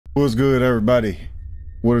What's good, everybody?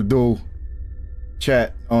 What it do?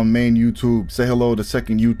 Chat on main YouTube. Say hello to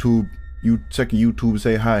second YouTube. Second YouTube.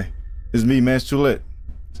 Say hi. It's me, man. It's too lit.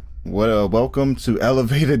 Welcome to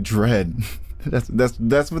Elevated Dread. that's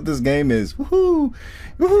what this game is. Woohoo!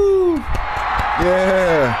 Woohoo!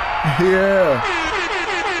 Yeah!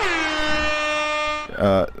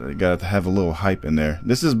 Yeah! Gotta have a little hype in there.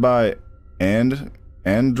 This is by and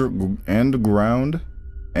Ground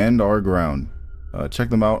and Our Ground. Check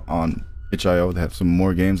them out on itch.io. They have some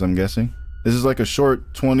more games, I'm guessing. This is like a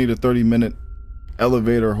short 20 to 30 minute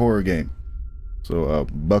elevator horror game. So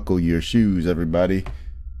buckle your shoes, everybody.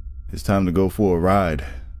 It's time to go for a ride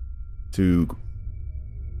to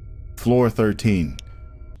floor 13.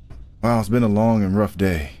 Wow, it's been a long and rough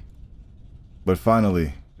day. But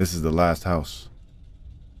finally, this is the last house.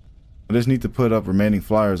 I just need to put up remaining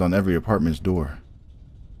flyers on every apartment's door.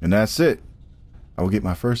 And that's it. I will get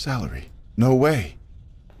my first salary. No way.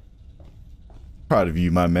 Proud of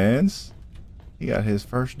you, my mans. He got his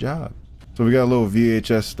first job. So we got a little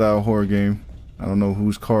VHS style horror game. I don't know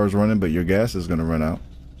whose car is running, but your gas is gonna run out.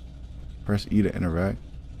 Press E to interact.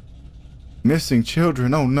 Missing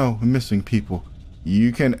children. Oh no, missing people.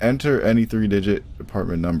 You can enter any 3-digit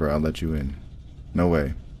apartment number. I'll let you in. No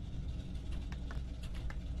way.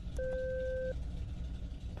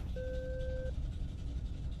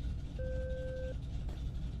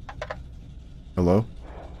 Hello?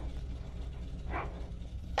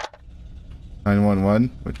 911,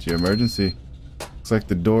 what's your emergency? Looks like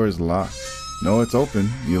the door is locked. No, it's open.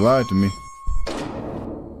 You lied to me.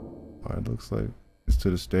 Oh, it looks like it's to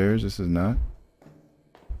the stairs. This is not.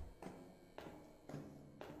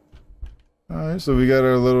 Alright, so we got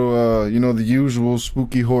our little, you know, the usual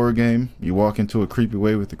spooky horror game. You walk into a creepy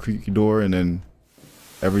way with the creaky door and then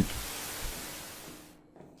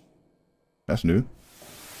That's new.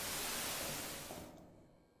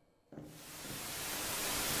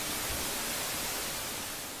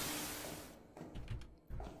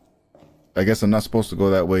 I guess I'm not supposed to go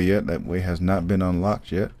that way yet. That way has not been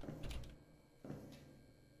unlocked yet.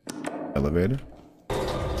 Elevator.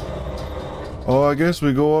 Oh, I guess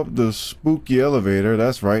we go up the spooky elevator.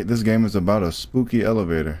 That's right. This game is about a spooky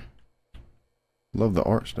elevator. Love the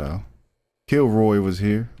art style. Kilroy was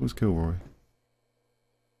here. Who's Kilroy?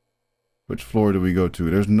 Which floor do we go to?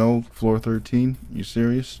 There's no floor 13. You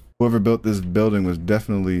serious? Whoever built this building was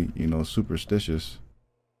definitely, you know, superstitious.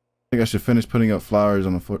 I think I should finish putting up flyers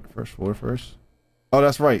on the first floor first. Oh,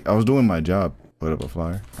 that's right. I was doing my job. Put up a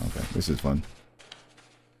flyer. Okay, this is fun.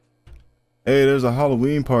 Hey, there's a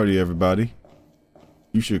Halloween party, everybody.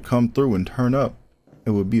 You should come through and turn up.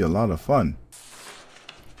 It would be a lot of fun.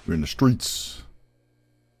 We're in the streets.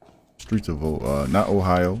 Streets of not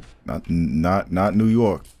Ohio, not New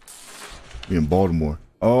York. We're in Baltimore.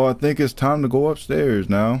 Oh, I think it's time to go upstairs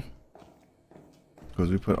now. Because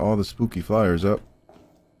we put all the spooky flyers up.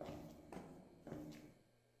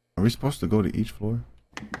 Are we supposed to go to each floor?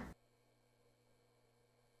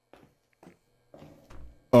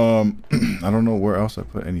 I don't know where else I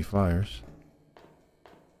put any flyers.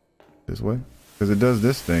 This way? Because it does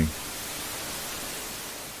this thing.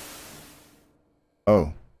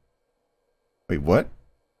 Oh. Wait, what?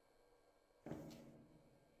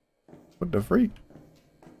 What the freak?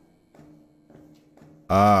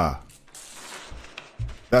 Ah.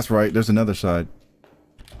 That's right, there's another side.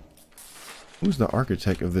 Who's the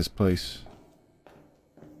architect of this place?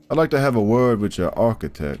 I'd like to have a word with your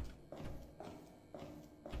architect.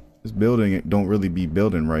 This building, it don't really be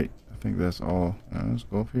building right. I think that's all. Let's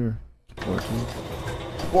go up here.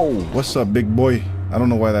 Whoa, what's up, big boy? I don't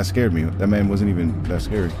know why that scared me. That man wasn't even that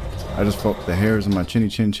scary. I just felt the hairs in my chinny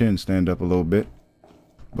chin stand up a little bit.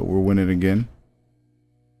 But we're winning again.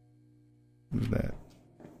 Who's that?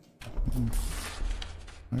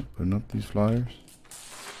 Alright, putting up these flyers.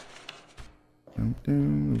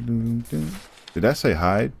 Did that say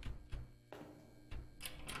hide?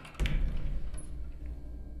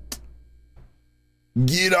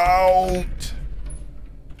 Get out!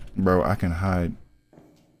 Bro, I can hide.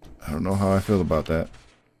 I don't know how I feel about that.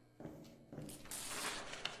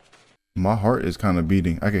 My heart is kind of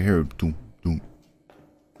beating. I can hear it. Doom, doom.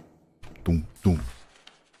 Doom, doom.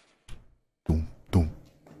 Doom, doom.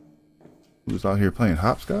 Who's out here playing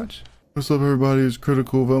hopscotch? What's up, everybody? It's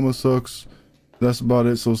Critical. Velma sucks. That's about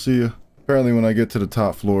it, so see ya. Apparently when I get to the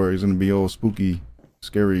top floor, he's gonna be old spooky,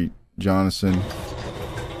 scary Jonathan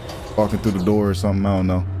walking through the door or something, I don't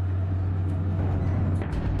know.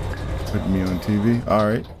 Putting me on TV.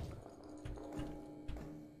 Alright.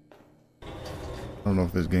 I don't know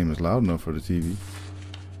if this game is loud enough for the TV,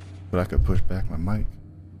 but I could push back my mic.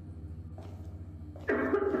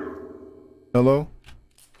 Hello?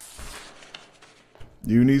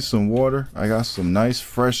 You need some water? I got some nice,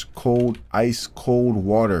 fresh, cold, ice cold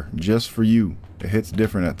water just for you. It hits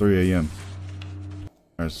different at 3 a.m.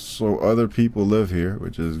 So other people live here,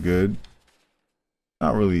 which is good.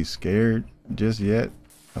 Not really scared just yet,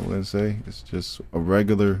 I wouldn't say. It's just a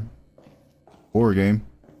regular horror game.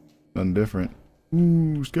 Nothing different.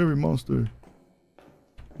 Ooh, scary monster.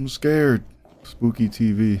 I'm scared. Spooky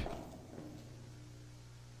TV.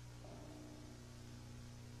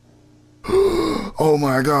 Oh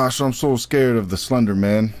my gosh, I'm so scared of the Slender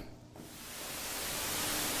Man.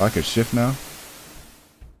 I could shift now?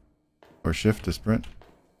 Or shift to sprint?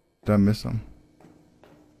 Did I miss something?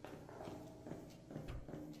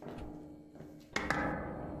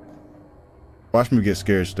 Watch me get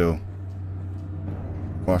scared still.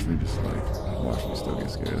 Watch me just like, watch me still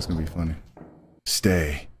get scared. That's gonna be funny.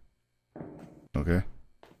 Stay. Okay.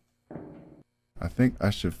 I think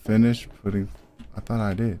I should finish putting, I thought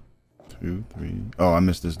I did. 2, 3. Oh, I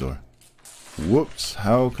missed this door. Whoops.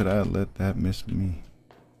 How could I let that miss me?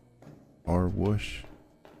 Or whoosh.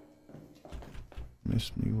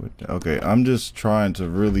 Missed me with that. Okay, I'm just trying to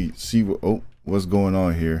really see what, what's going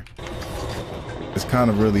on here. It's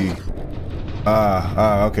kind of really,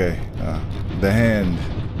 okay. The hand.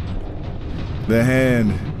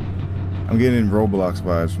 I'm getting Roblox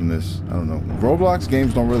vibes from this. I don't know. Roblox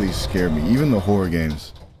games don't really scare me. Even the horror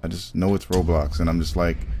games. I just know it's Roblox and I'm just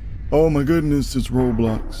like, oh my goodness, it's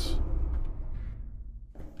Roblox.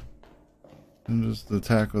 And just the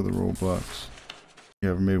attack of the Roblox.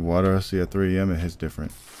 You ever made water? I see at 3 a.m. it hits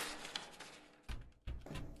different.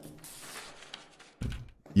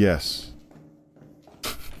 Yes.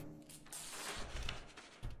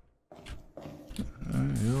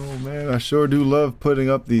 Yo, man, I sure do love putting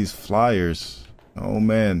up these flyers. Oh,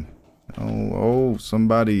 man. Oh,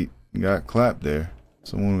 somebody got clapped there.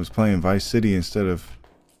 Someone was playing Vice City instead of...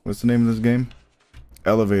 What's the name of this game?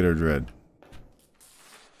 Elevator Dread.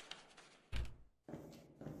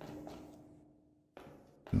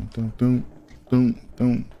 Dun, dun, dun, dun,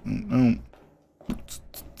 dun, dun.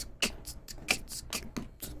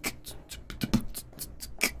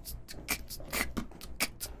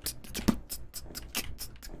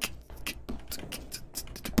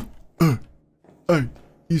 Hey,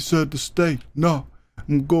 he said to stay. No,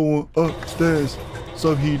 I'm going upstairs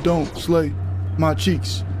so he don't slay my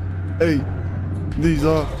cheeks. Hey, these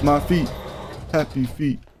are my feet, happy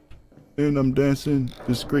feet, and I'm dancing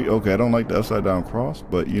discreet. Okay, I don't like the upside down cross,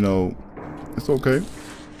 but you know, it's okay.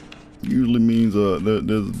 Usually means there's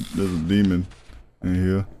a demon in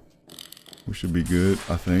here. We should be good,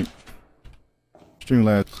 I think.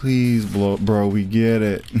 Streamlabs, please, bro, we get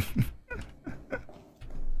it.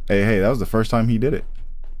 Hey, that was the first time he did it.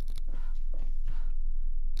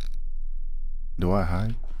 Do I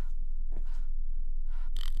hide?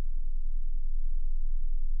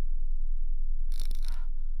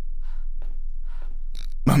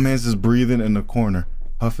 My man's just breathing in the corner,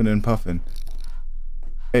 huffing and puffing.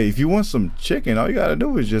 Hey, if you want some chicken, all you gotta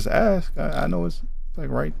do is just ask. I know it's like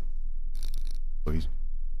right. Oh,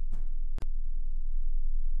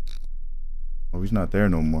 he's not there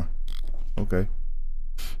no more. Okay.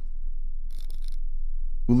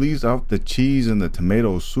 Who leaves out the cheese and the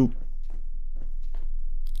tomato soup?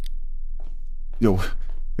 Yo,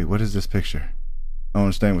 wait, what is this picture? I don't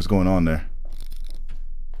understand what's going on there.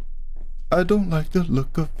 I don't like the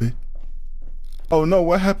look of it. Oh no,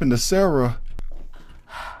 what happened to Sarah?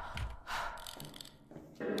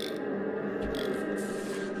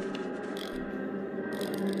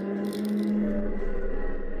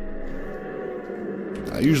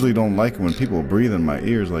 I usually don't like it when people breathe in my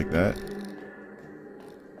ears like that.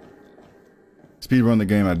 Speedrun the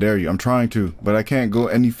game, I dare you. I'm trying to, but I can't go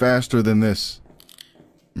any faster than this.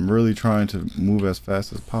 I'm really trying to move as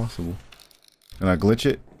fast as possible. Can I glitch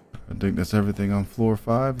it? I think that's everything on floor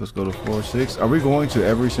 5. Let's go to floor 6. Are we going to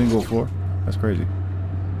every single floor? That's crazy.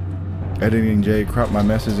 Editing J cropped my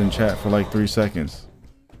message in chat for like 3 seconds.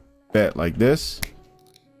 Bet like this.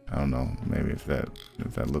 I don't know. Maybe if that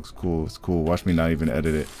looks cool, it's cool. Watch me not even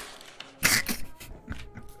edit it.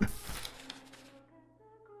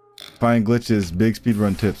 Find glitches, big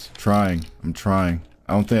speedrun tips. I'm trying.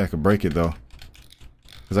 I don't think I could break it though.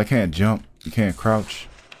 Cause I can't jump. You can't crouch.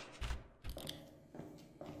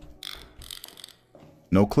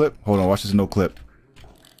 No clip? Hold on, watch this no clip.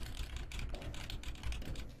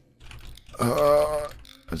 I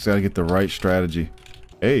just gotta get the right strategy.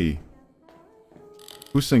 Hey.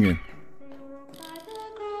 Who's singing?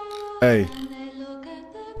 Hey.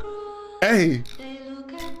 Hey.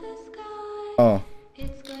 Oh.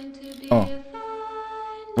 Oh.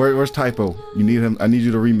 Where's Typo? You need him. I need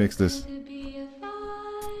you to remix this.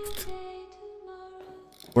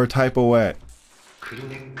 Where typo at?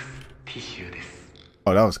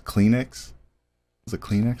 Oh, that was Kleenex? Was it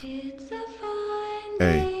Kleenex?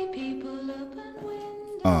 Hey.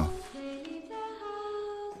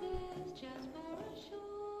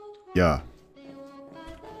 Yeah.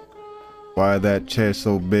 Why that chair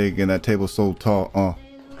so big and that table so tall?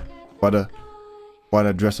 Why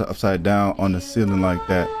that dresser upside down on the ceiling like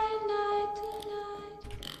that?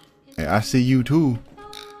 Hey, I see you too.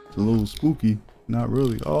 It's a little spooky. Not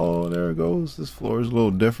really. Oh, there it goes. This floor is a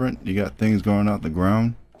little different. You got things going out the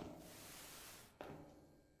ground.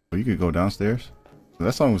 Oh, you could go downstairs.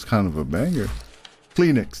 That song was kind of a banger.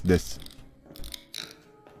 Kleenex this.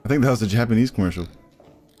 I think that was a Japanese commercial.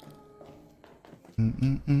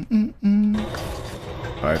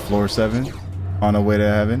 Alright, floor 7. On our way to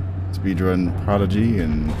heaven. Speedrun prodigy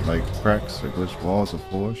and like cracks or glitched walls or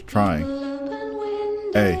floors. Trying.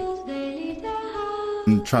 Hey.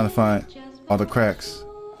 I'm trying to find all the cracks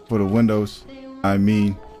for the windows. I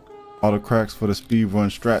mean, all the cracks for the speedrun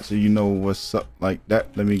strat, so you know what's up like that.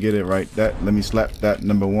 Let me get it right. That. Let me slap that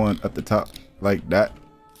number 1 at the top like that.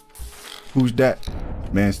 Who's that?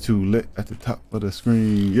 Man's too lit at the top of the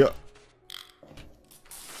screen. Yup.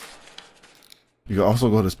 You can also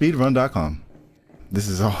go to speedrun.com. This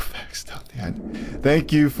is all fact stuff.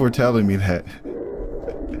 Thank you for telling me that.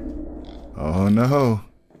 Oh no.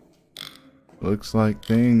 Looks like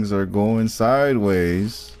things are going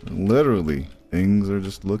sideways. Literally. Things are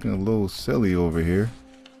just looking a little silly over here.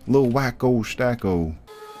 A little wacko stacko.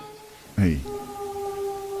 Hey.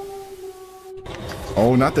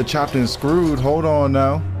 Oh, not the chopped and screwed. Hold on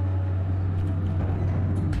now.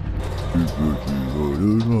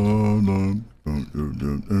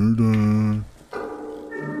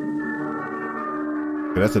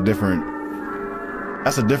 That's a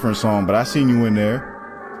different song, but I seen you in there.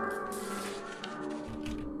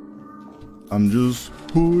 I'm just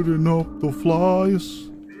putting up the flyers.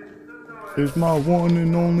 It's my one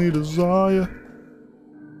and only desire.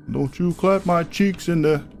 Don't you clap my cheeks in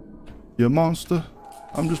there, you monster.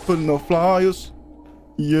 I'm just putting up flyers.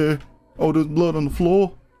 Yeah. Oh, there's blood on the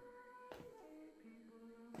floor.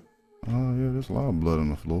 Oh yeah, there's a lot of blood on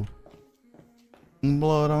the floor.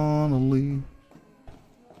 Blood on the leaf.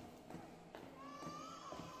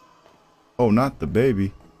 Oh, not the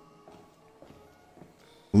baby.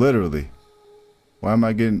 Literally. Why am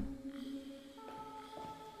I getting...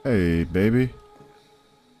 Hey, baby.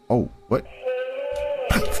 Oh, what?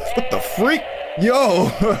 What the freak? Yo,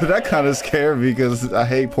 that kind of scared me because I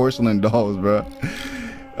hate porcelain dolls, bro.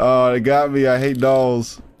 Oh, it got me. I hate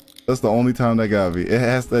dolls. That's the only time that got me. It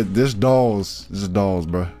has that. This dolls,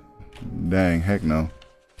 bro. Dang, heck no.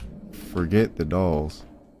 Forget the dolls.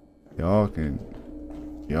 Y'all could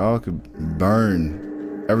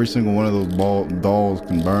burn. Every single one of those dolls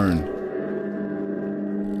can burn.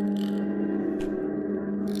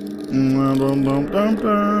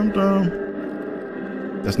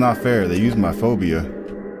 That's not fair. They used my phobia.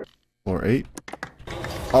 Floor 8.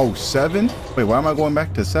 Oh, 7? Wait, why am I going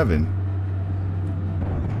back to 7?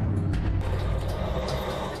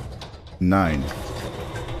 9.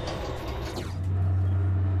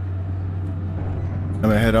 I'm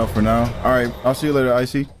gonna head out for now. Alright, I'll see you later,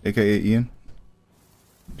 Icy, aka Ian.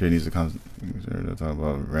 Jay needs to talk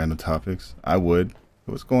about random topics. I would.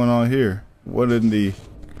 What's going on here? What in the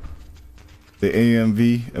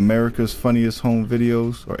AMV, America's Funniest Home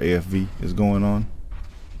Videos, or AFV, is going on?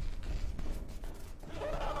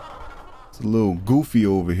 It's a little goofy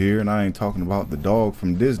over here, and I ain't talking about the dog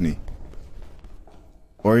from Disney.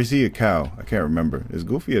 Or is he a cow? I can't remember. Is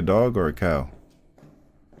Goofy a dog or a cow?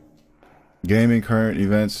 Gaming, current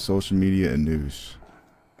events, social media, and news.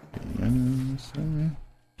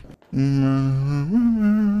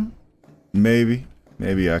 Maybe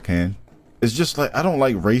I can. It's just like, I don't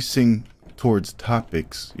like racing towards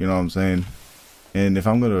topics, you know what I'm saying? And if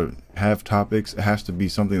I'm gonna have topics, it has to be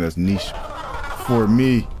something that's niche for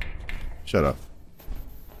me. Shut up.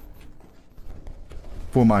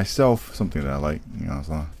 For myself, something that I like, you know what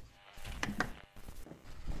I'm saying?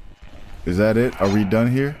 Is that it? Are we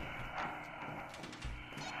done here?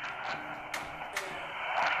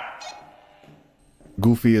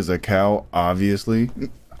 Goofy is a cow, obviously.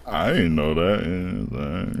 I didn't know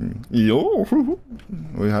that. Yo.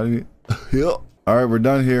 Wait, how do you... Yep. All right, we're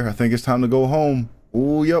done here. I think it's time to go home.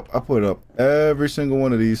 Oh, yep. I put up every single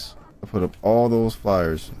one of these. I put up all those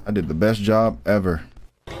flyers. I did the best job ever.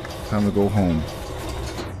 Time to go home.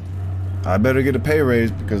 I better get a pay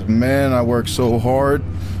raise because, man, I work so hard.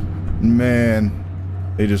 Man,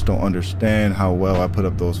 they just don't understand how well I put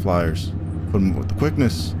up those flyers. Put them with the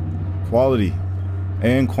quickness, quality,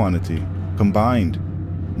 and quantity combined.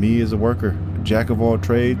 Me as a worker, Jack of all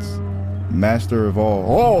trades, master of all.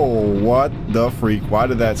 Oh, what the freak? Why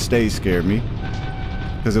did that stay scare me?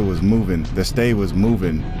 Because it was moving. The stay was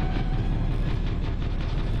moving.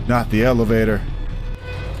 Not the elevator.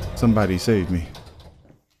 Somebody save me.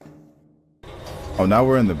 Oh, now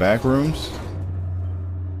we're in the back rooms?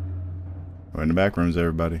 We're in the back rooms,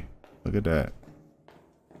 everybody. Look at that.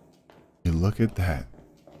 You look at that.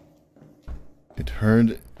 It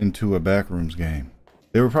turned into a Backrooms game.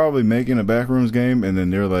 They were probably making a Backrooms game, and then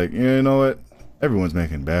they're like, yeah, you know what? Everyone's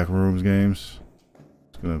making Backrooms games.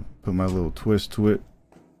 Just gonna put my little twist to it.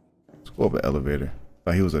 Let's go up an elevator.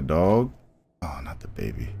 Thought he was a dog. Oh, not the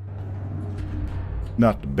baby.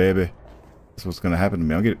 Not the baby. That's what's gonna happen to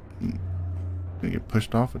me. Gonna get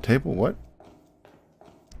pushed off a table. What?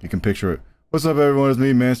 You can picture it. What's up, everyone? It's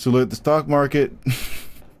me, Man Salute. The stock market.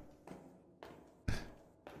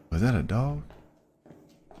 Was that a dog?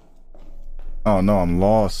 Oh no, I'm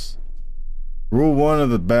lost. Rule 1 of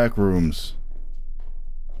the Backrooms.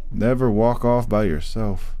 Never walk off by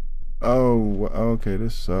yourself. Oh, okay,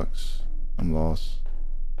 this sucks. I'm lost.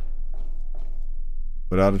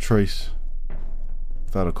 Without a trace.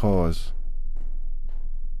 Without a cause.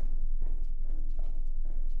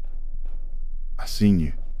 I seen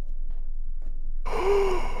you.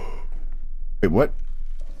 Wait, what?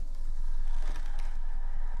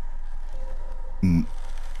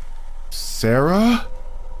 Sarah?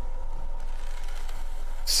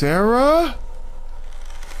 Sarah?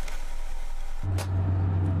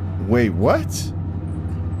 Wait, what?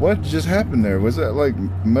 What just happened there? Was that like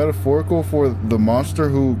metaphorical for the monster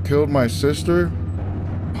who killed my sister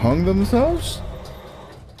hung themselves?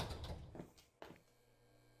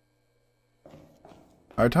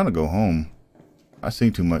 Alright, time to go home. I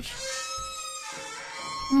sing too much.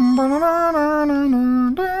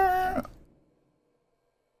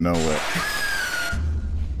 No way.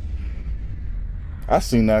 I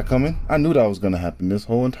seen that coming. I knew that was gonna happen this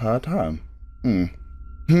whole entire time. Well,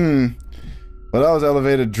 that was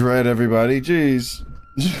elevated dread, everybody. Jeez.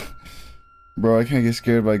 Bro, I can't get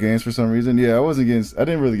scared by games for some reason. Yeah, I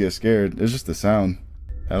didn't really get scared. It's just the sound.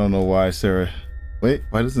 I don't know why Sarah... Wait,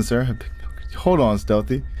 why doesn't Sarah have... Hold on,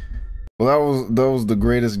 Stealthy. Well, that was the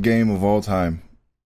greatest game of all time.